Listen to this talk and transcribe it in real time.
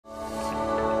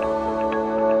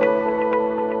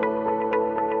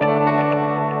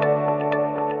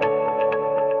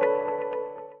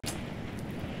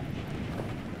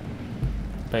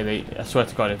Bailey, I swear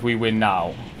to God, if we win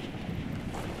now,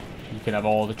 you can have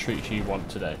all the treats you want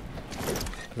today.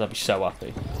 Because I'd be so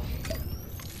happy.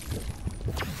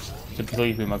 So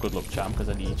please be my good luck charm, because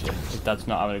I need you. His dad's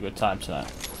not having a good time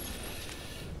tonight.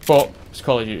 But it's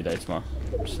Call of Duty Day tomorrow,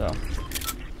 so.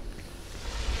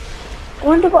 I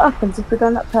wonder what happens if we go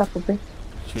on that purple bit.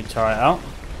 Should we try it out?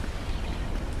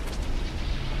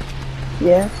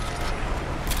 Yeah.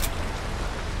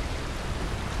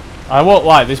 I won't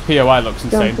lie, this POI looks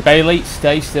insane. Don't. Bailey,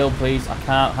 stay still please. I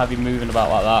can't have you moving about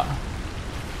like that.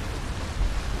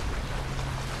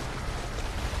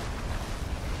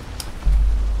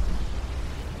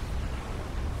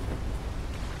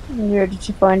 Where did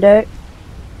you find out?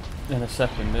 In a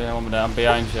second, yeah, 1 minute, I'm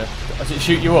behind you. Does it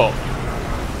shoot you up?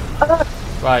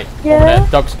 Right, yeah. 1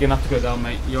 minute, dog's gonna have to go down,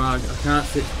 mate. You are, I can't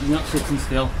sit, you're not sitting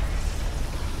still.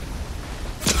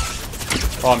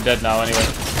 Oh, I'm dead now anyway.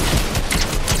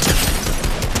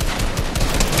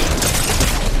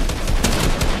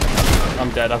 I'm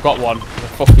dead, I've got one. The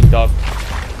fucking dog.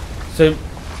 So,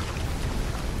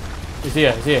 he's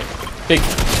here, Big.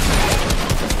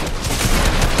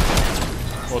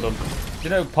 Well done. Do you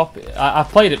know Poppy? I've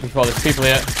played it before, there's people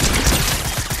here.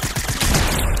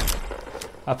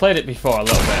 I played it before a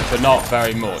little bit, but not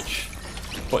very much.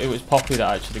 But it was Poppy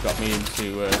that actually got me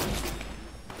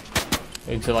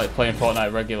into like playing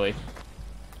Fortnite regularly.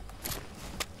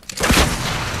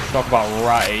 Talk about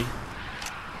ratty.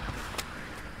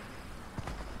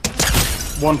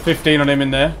 115 on him in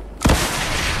there.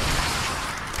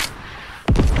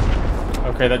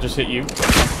 Okay, that just hit you.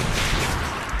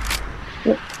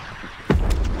 Yep.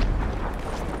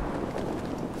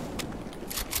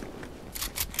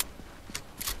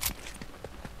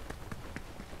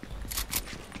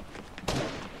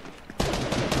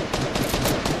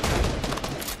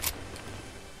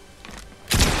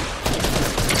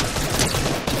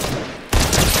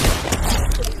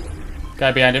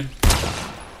 Guy behind him.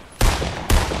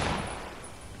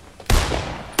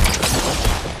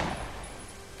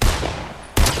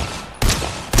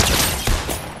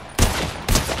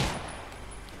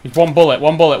 He's one bullet.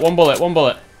 Hold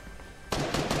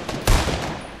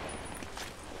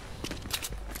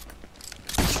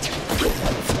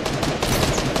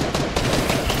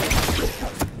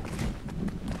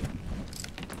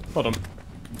on.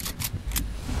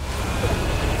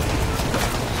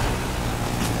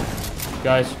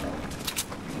 Guys.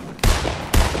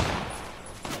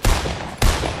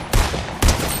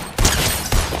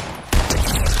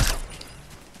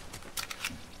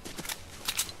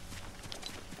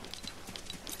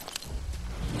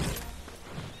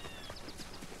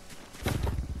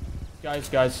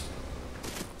 Guys.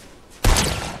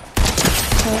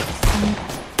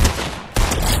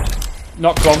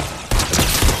 Knocked one.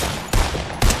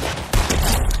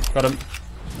 Got him.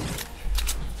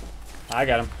 I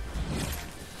got him.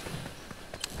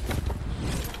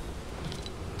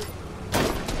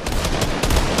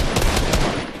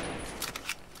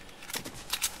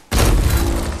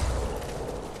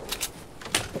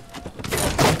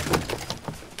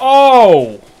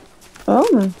 Oh!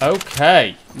 Oh.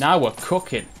 Okay, now we're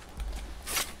cooking.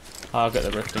 I'll get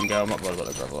the rift and go. I'm not bothered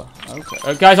about the graveler.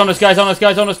 Okay. Guys on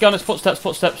us,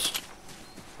 footsteps.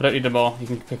 I don't need them more. You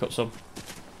can pick up some.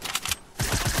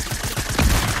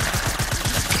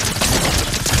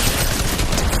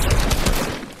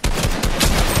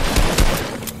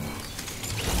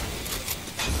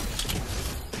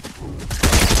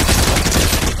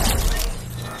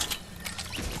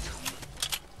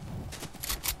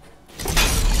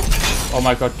 Oh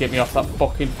my god, get me off that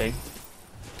fucking thing.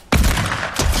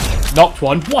 Knocked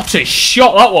one. What a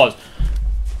shot that was!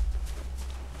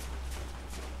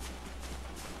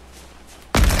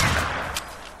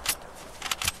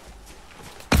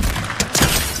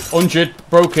 $100,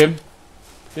 broke him.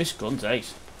 This gun's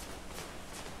ace.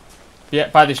 Yeah,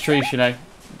 by this tree, Sinead.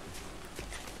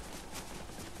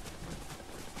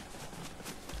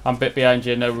 I'm a bit behind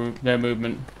you, no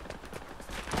movement.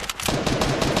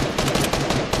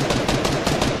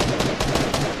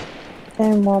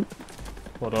 And one.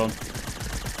 Hold on.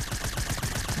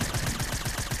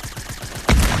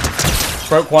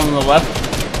 Broke one on the left.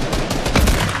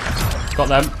 Got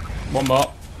them. One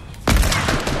more.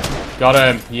 Got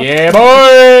him. Yeah,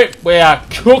 boy! We are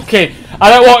cooking.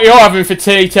 I don't know what you're having for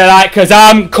tea tonight, because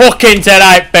I'm cooking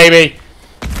tonight, baby.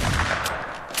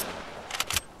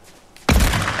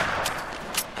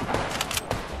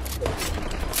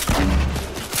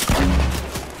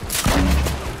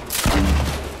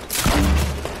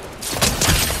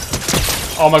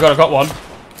 Oh my god, I got one.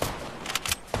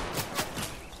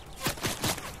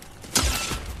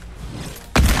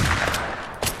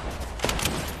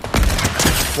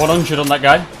 100 on that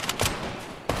guy.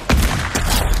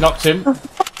 Knocked him.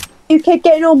 You keep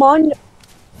getting all mine.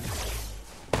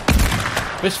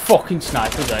 This fucking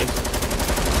sniper's eh?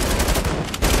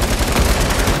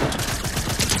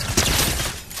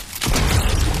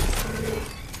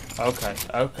 Okay,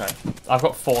 okay. I've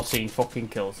got 14 fucking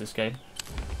kills this game.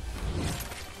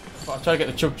 I'll try to get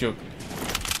the chug jug.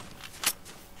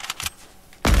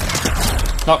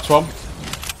 Knocked one.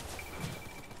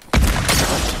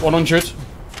 100.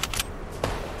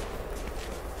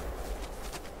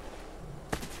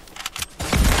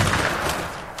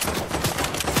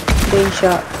 Being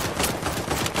shot.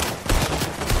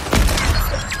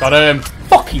 Got him.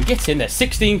 Fucking get in there.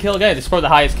 16 kill game. This is probably the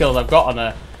highest kills I've got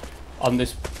on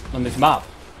this map.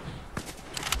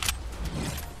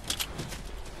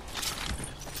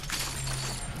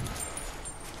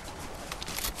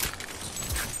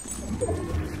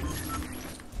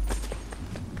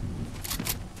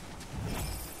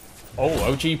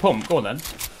 Oh, OG pump. Go on then.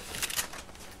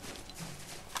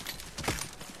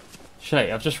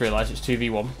 Sinead, I've just realised it's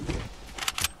 2v1.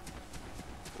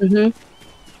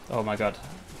 Oh my god.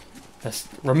 Let's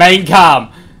remain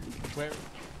calm.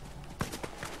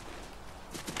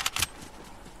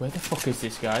 Where the fuck is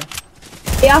this guy?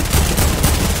 Yeah.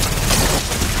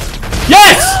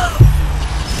 Yes!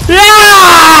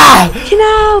 Yeah! Fucking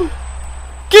hell!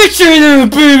 Get you in there,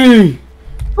 baby!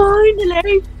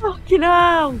 Finally! Fucking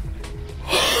hell!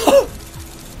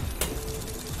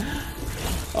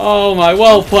 Oh my,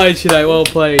 well played, Sinead, well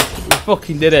played. We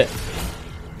fucking did it.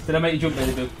 Did I make you jump,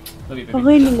 baby? Love you, baby.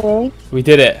 Finally. We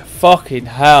did it. Fucking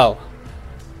hell.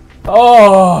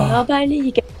 Oh! Well, Bailey,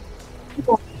 you get.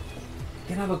 You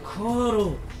can have a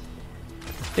cuddle.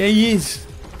 There he is.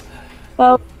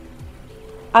 Well,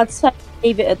 I'd say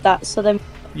leave it at that. So then.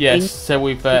 Yes. So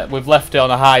we've left it on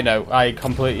a high note. I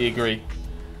completely agree.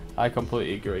 I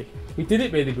completely agree. We did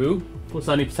it, baby boo. Plus,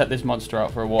 I need to set this monster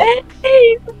out for a walk.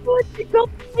 Hey, what you got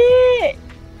it?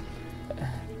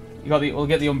 You got the. We'll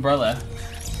get the umbrella.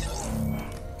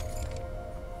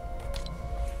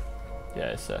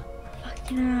 Yeah, so.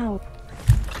 Fucking hell.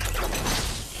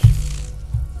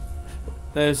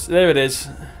 There it is.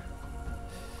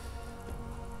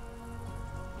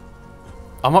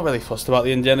 I'm not really fussed about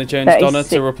the Indiana Jones Donna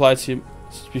to reply to you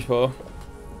before.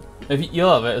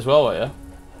 You'll have it as well, won't you?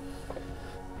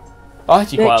 I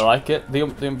actually quite like it. The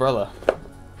umbrella.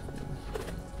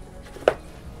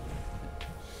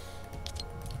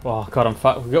 Oh god,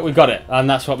 we got it, and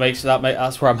that's what makes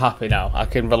that's where I'm happy now. I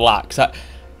can relax. I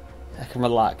can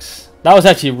relax. That was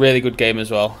actually a really good game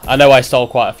as well. I know I stole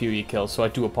quite a few of your kills, so I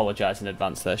do apologise in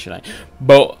advance there, Sinead.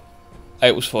 But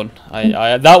it was fun.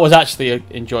 That was actually an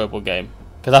enjoyable game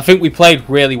because I think we played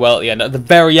really well at the end. At the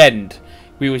very end,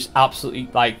 we was absolutely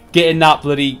like getting that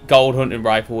bloody gold hunting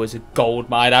rifle was a gold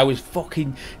mine. I was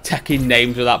fucking taking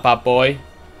names with that bad boy.